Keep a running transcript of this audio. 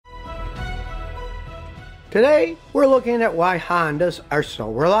Today, we're looking at why Hondas are so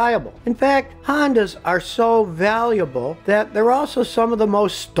reliable. In fact, Hondas are so valuable that they're also some of the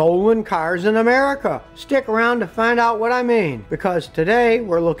most stolen cars in America. Stick around to find out what I mean, because today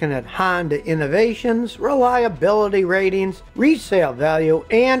we're looking at Honda innovations, reliability ratings, resale value,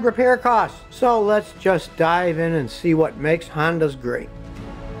 and repair costs. So let's just dive in and see what makes Hondas great.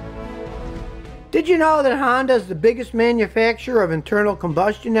 Did you know that Honda is the biggest manufacturer of internal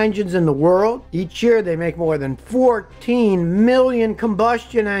combustion engines in the world? Each year they make more than 14 million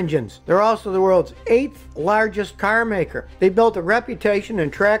combustion engines. They're also the world's 8th largest car maker. They built a reputation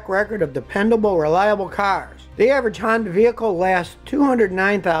and track record of dependable, reliable cars. The average Honda vehicle lasts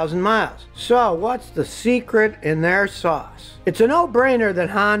 209,000 miles. So what's the secret in their sauce? It's a no-brainer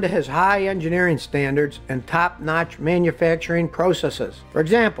that Honda has high engineering standards and top-notch manufacturing processes. For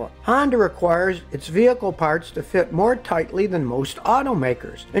example, Honda requires its vehicle parts to fit more tightly than most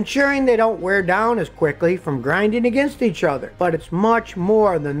automakers, ensuring they don't wear down as quickly from grinding against each other. But it's much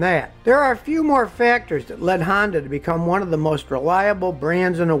more than that. There are a few more factors that led Honda to become one of the most reliable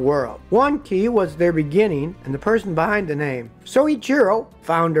brands in the world. One key was their beginning and the person behind the name. Soichiro,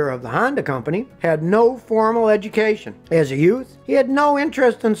 founder of the Honda company, had no formal education. As a youth, he had no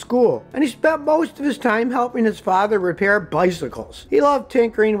interest in school, and he spent most of his time helping his father repair bicycles. He loved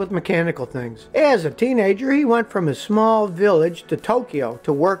tinkering with mechanical things. As a teenager, he went from his small village to Tokyo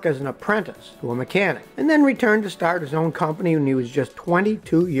to work as an apprentice to a mechanic, and then returned to start his own company when he was just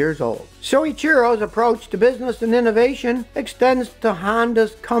 22 years old. Soichiro's approach to business and innovation extends to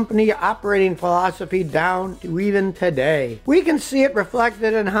Honda's company operating philosophy down to even today. We can see it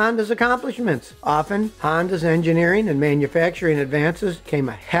reflected in Honda's accomplishments. Often, Honda's engineering and manufacturing advances came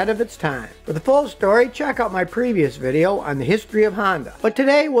ahead of its time. For the full story, check out my previous video on the history of Honda. But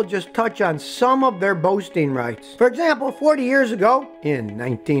today, we'll just touch on some of their boasting rights. For example, 40 years ago, in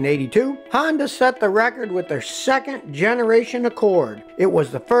 1982, Honda set the record with their second generation Accord. It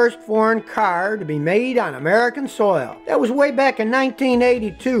was the first foreign car to be made on American soil. That was way back in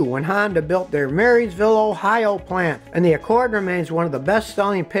 1982 when Honda built their Marysville, Ohio plant, and the Accord remains one of the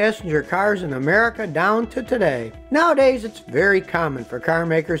best-selling passenger cars in America down to today. Nowadays, it's very common for car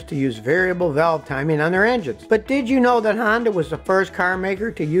makers to use variable valve timing on their engines. But did you know that Honda was the first car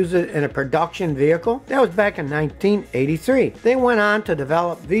maker to use it in a production vehicle? That was back in 1983. They went on to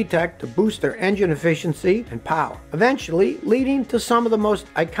develop VTEC to boost their engine efficiency and power, eventually leading to some of the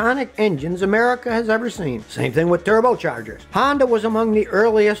most iconic engines America has ever seen. Same thing with turbochargers. Honda was among the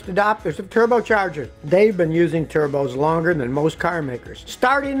earliest adopters of turbochargers. They've been using turbos longer than most car makers.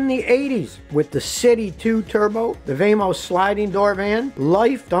 Starting in the 80s with the City 2 Turbo, the Vamos sliding door van,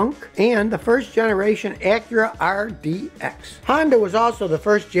 Life Dunk, and the first generation Acura RDX. Honda was also the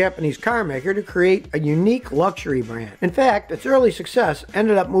first Japanese car maker to create a unique luxury brand. In fact, its early success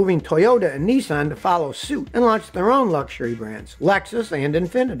ended up moving Toyota and Nissan to follow suit and launch their own luxury brands, Lexus and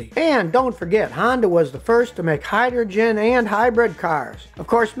Infiniti. And don't forget, Honda was the first to make hydrogen and hybrid cars. Of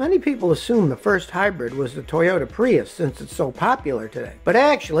course, many people assume the first hybrid was the Toyota Prius since it's so popular today. But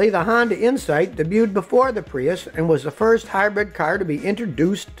actually, the Honda Insight debuted before the Prius and was the first hybrid car to be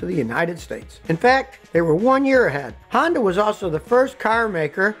introduced to the United States. In fact, they were 1 year ahead. Honda was also the first car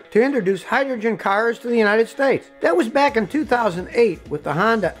maker to introduce hydrogen cars to the United States. That was back in 2008 with the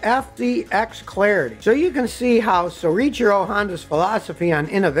Honda FDX Clarity. So you can see how Soichiro Honda's philosophy on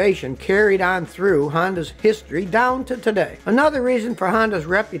innovation carried on through Honda's history down to today. Another reason for Honda's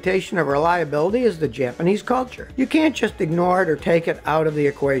reputation of reliability is the Japanese culture. You can't just ignore it or take it out of the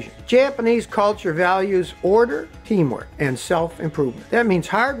equation. Japanese culture values order, teamwork, and self-improvement. That means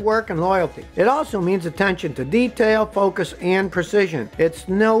hard work and loyalty. It also means attention to detail, focus, and precision. It's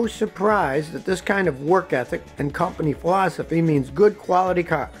no surprise that this kind of work ethic and company philosophy means good quality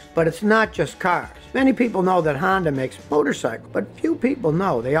cars. But it's not just cars. Many people know that Honda makes motorcycles, but few people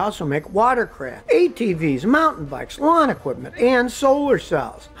know they also make watercraft, ATVs, mountain bikes, lawn equipment, and solar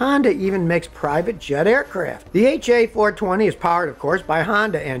cells. Honda even makes private jet aircraft. The HA420 is powered, of course, by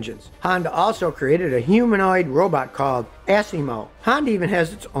Honda engines. Honda also created a humanoid robot called Asimo. Honda even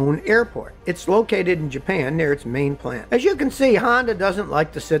has its own airport. It's located in Japan near its main plant. As you can see, Honda doesn't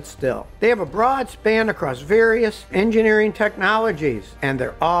like to sit still. They have a broad span across various engineering technologies, and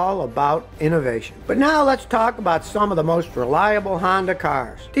they're all about innovation. But now let's talk about some of the most reliable Honda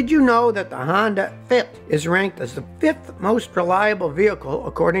cars. To Did you know that the Honda Fit is ranked as the 5th most reliable vehicle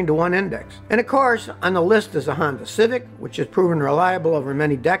according to one index? And of course, on the list is a Honda Civic, which has proven reliable over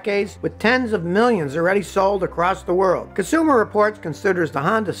many decades, with tens of millions already sold across the world. Consumer Reports considers the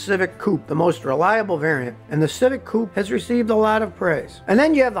Honda Civic Coupe the most reliable variant, and the Civic Coupe has received a lot of praise. And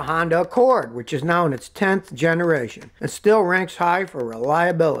then you have the Honda Accord, which is now in its 10th generation and still ranks high for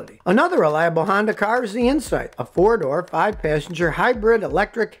reliability. Another reliable Honda car is the Insight, a 4-door, 5-passenger hybrid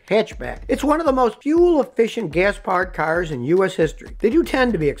electric hatchback. It's one of the most fuel-efficient gas-powered cars in U.S. history. They do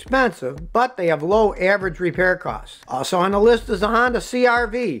tend to be expensive, but they have low average repair costs. Also on the list is the Honda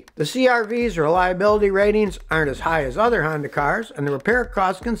CR-V. The CR-V's reliability ratings aren't as high as other Honda cars, and the repair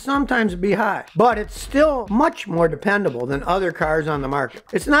costs can sometimes be high. But it's still much more dependable than other cars on the market.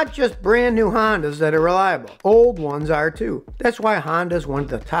 It's not just brand new Hondas that are reliable. Old ones are too. That's why Honda is one of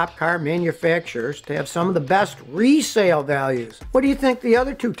the top car manufacturers to have some of the best resale values. What do you think the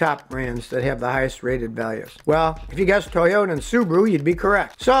other two top brands that have the highest rated values? Well, if you guessed Toyota and Subaru, you'd be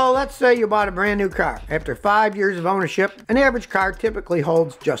correct. So let's say you bought a brand new car. After 5 years of ownership, an average car typically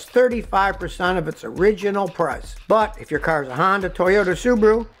holds just 35% of its original price. But if your car is a Honda, Toyota,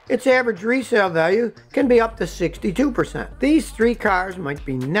 Subaru, its average resale value can be up to 62%. These three cars might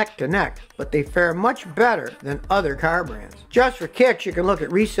be neck to neck, but they fare much better than other car brands. Just for kicks, you can look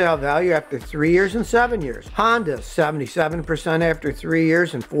at resale value after 3 years and 7 years. Honda 77% after 3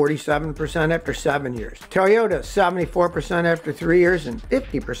 years and 47% after 7 years. Toyota 74% after 3 years and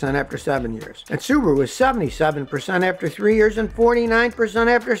 50% after 7 years. And Subaru is 77% after 3 years and 49%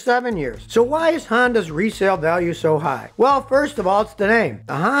 after 7 years. So why is Honda's resale value so high? Well, first of all, it's the name.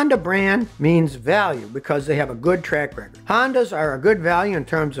 The Honda brand means value because they have a good track record. Hondas are a good value in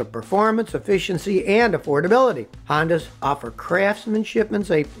terms of performance, efficiency, and affordability. Hondas offer craftsmanship and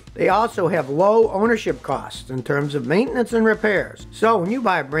safety. They also have low ownership costs in terms of maintenance and repairs. So when you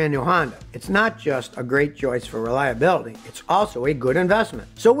buy a brand new Honda, it's not just a great choice for reliability, it's also a good investment.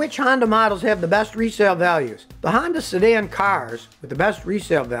 So which Honda models have the best resale values? The Honda sedan cars with the best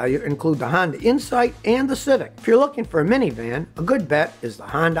resale value include the Honda Insight and the Civic. If you're looking for a minivan, a good bet is the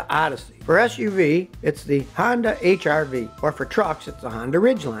Honda Odyssey. For SUV, it's the Honda HR-V, or for trucks, it's the Honda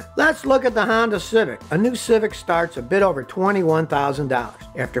Ridgeline. Let's look at the Honda Civic. A new Civic starts a bit over $21,000.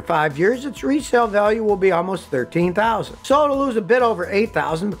 After 5 years, its resale value will be almost $13,000. So it'll lose a bit over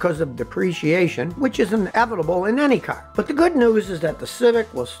 $8,000 because of depreciation, which is inevitable in any car. But the good news is that the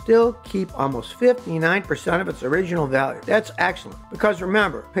Civic will still keep almost 59% of its original value. That's excellent, because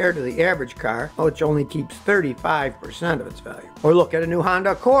remember, compared to the average car, which only keeps 35% of its value. Or look at a new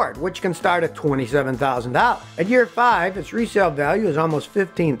Honda Accord, which can start at $27,000. At year 5, its resale value is almost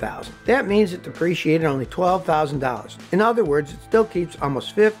 $15,000. That means it depreciated only $12,000. In other words, it still keeps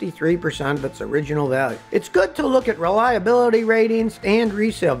almost 53% of its original value. It's good to look at reliability ratings and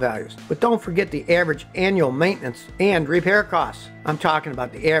resale values, but don't forget the average annual maintenance and repair costs. I'm talking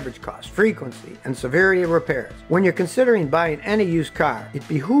about the average cost, frequency, and severity of repairs. When you're considering buying any used car, it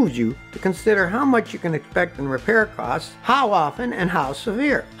behooves you to consider how much you can expect in repair costs, how often, and how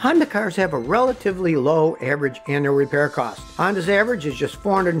severe. Honda cars have a relatively low average annual repair cost. Honda's average is just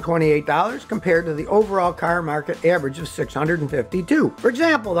 $428 compared to the overall car market average of $652. For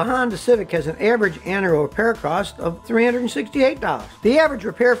example, the Honda Civic has an average annual repair cost of $368. The average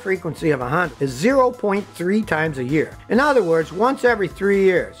repair frequency of a Honda is 0.3 times a year. In other words, once every 3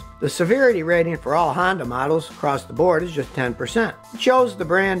 years. The severity rating for all Honda models across the board is just 10%. It shows the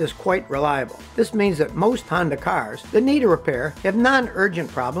brand is quite reliable. This means that most Honda cars that need a repair have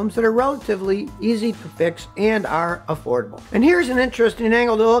non-urgent problems that are relatively easy to fix and are affordable. And here's an interesting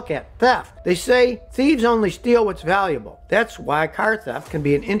angle to look at: theft. They say thieves only steal what's valuable. That's why car theft can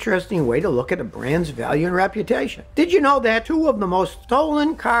be an interesting way to look at a brand's value and reputation. Did you know that 2 of the most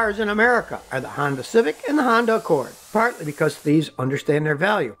stolen cars in America are the Honda Civic and the Honda Accord? Partly because thieves understand their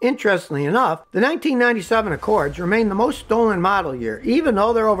value. Interestingly enough, the 1997 Accords remain the most stolen model year, even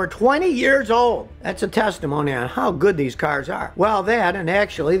though they're over 20 years old. That's a testimony on how good these cars are. Well, that, and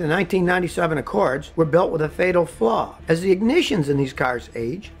actually the 1997 Accords, were built with a fatal flaw. As the ignitions in these cars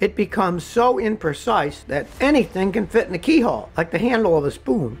age, it becomes so imprecise that anything can fit in the keyhole, like the handle of a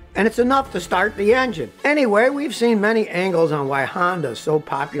spoon, and it's enough to start the engine. Anyway, we've seen many angles on why Honda is so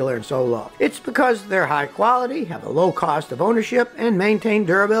popular and so low. It's because they're high quality, have a low cost of ownership, and maintain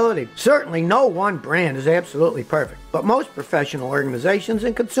durability. Certainly no one brand is absolutely perfect, but most professional organizations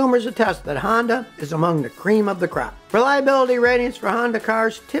and consumers attest that Honda is among the cream of the crop. Reliability ratings for Honda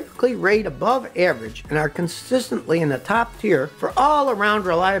cars typically rate above average and are consistently in the top tier for all-around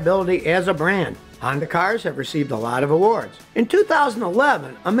reliability as a brand. Honda cars have received a lot of awards. In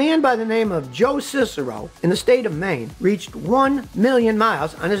 2011, a man by the name of Joe Cicero in the state of Maine reached 1 million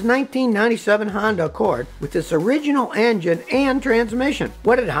miles on his 1997 Honda Accord with its original engine and transmission.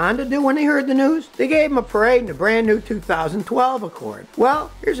 What did Honda do when they heard the news? They gave him a parade in the brand new 2012 Accord.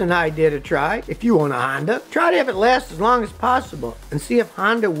 Well, here's an idea to try. If you own a Honda, try to have it last as long as possible and see if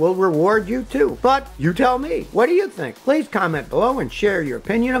Honda will reward you too. But you tell me, what do you think? Please comment below and share your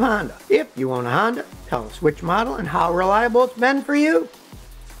opinion of Honda. If you own a Honda, tell us which model and how reliable it's been for you.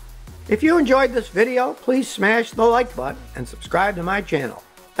 If you enjoyed this video, please smash the like button and subscribe to my channel.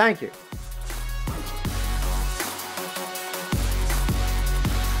 Thank you.